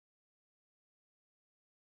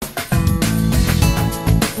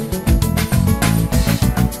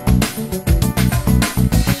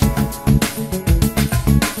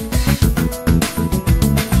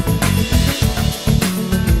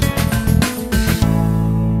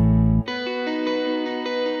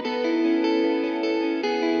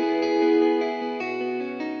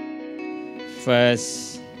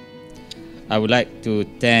First, I would like to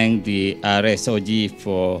thank the RSOG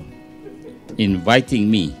for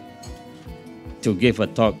inviting me to give a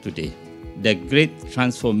talk today. The great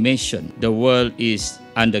transformation the world is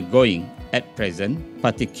undergoing at present,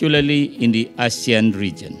 particularly in the ASEAN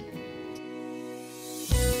region.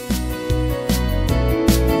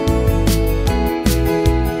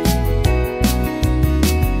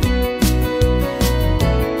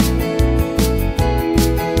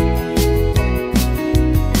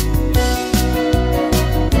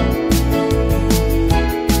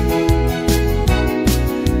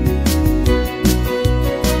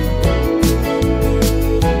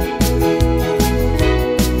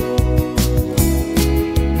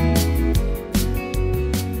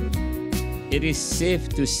 It is safe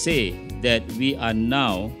to say that we are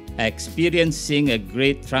now experiencing a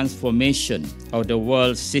great transformation of the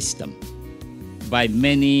world system by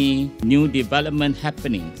many new development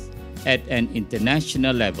happenings at an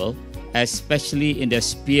international level, especially in the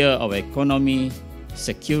sphere of economy,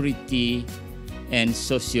 security, and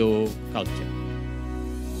socio-culture.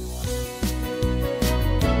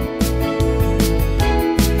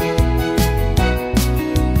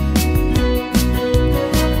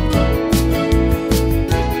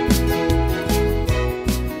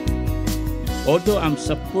 Although I'm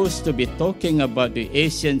supposed to be talking about the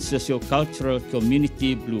Asian socio-cultural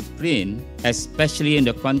community blueprint, especially in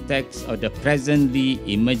the context of the presently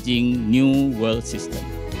emerging new world system.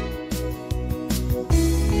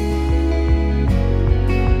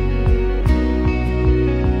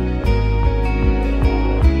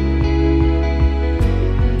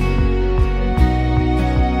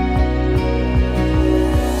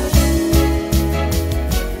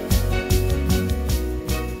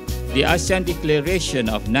 The ASEAN Declaration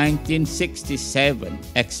of 1967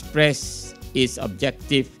 expressed its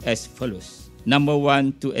objective as follows. Number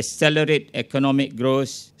one, to accelerate economic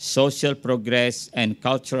growth, social progress, and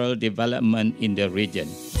cultural development in the region.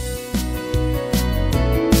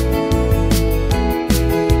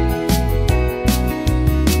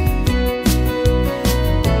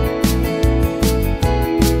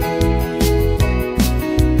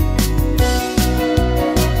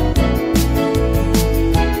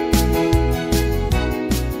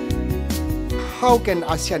 How can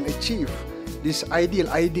ASEAN achieve this ideal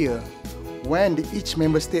idea when each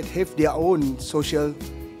member state have their own social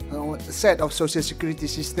set of social security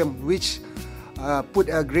system which put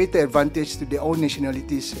a greater advantage to their own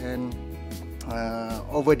nationalities and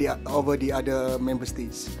over the other member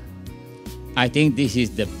states? I think this is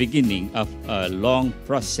the beginning of a long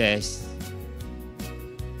process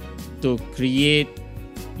to create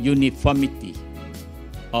uniformity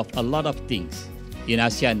of a lot of things in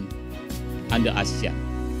ASEAN under ASEAN.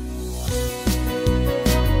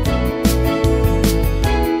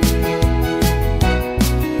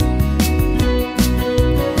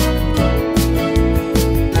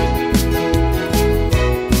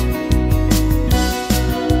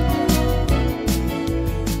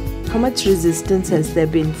 How much resistance has there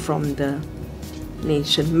been from the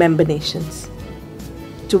member nations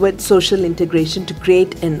towards social integration to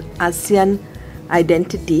create an ASEAN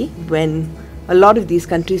identity when a lot of these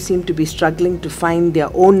countries seem to be struggling to find their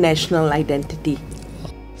own national identity?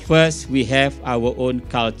 First, we have our own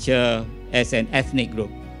culture as an ethnic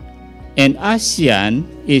group. And ASEAN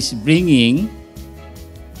is bringing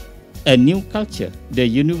a new culture, the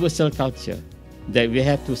universal culture that we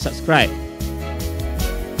have to subscribe.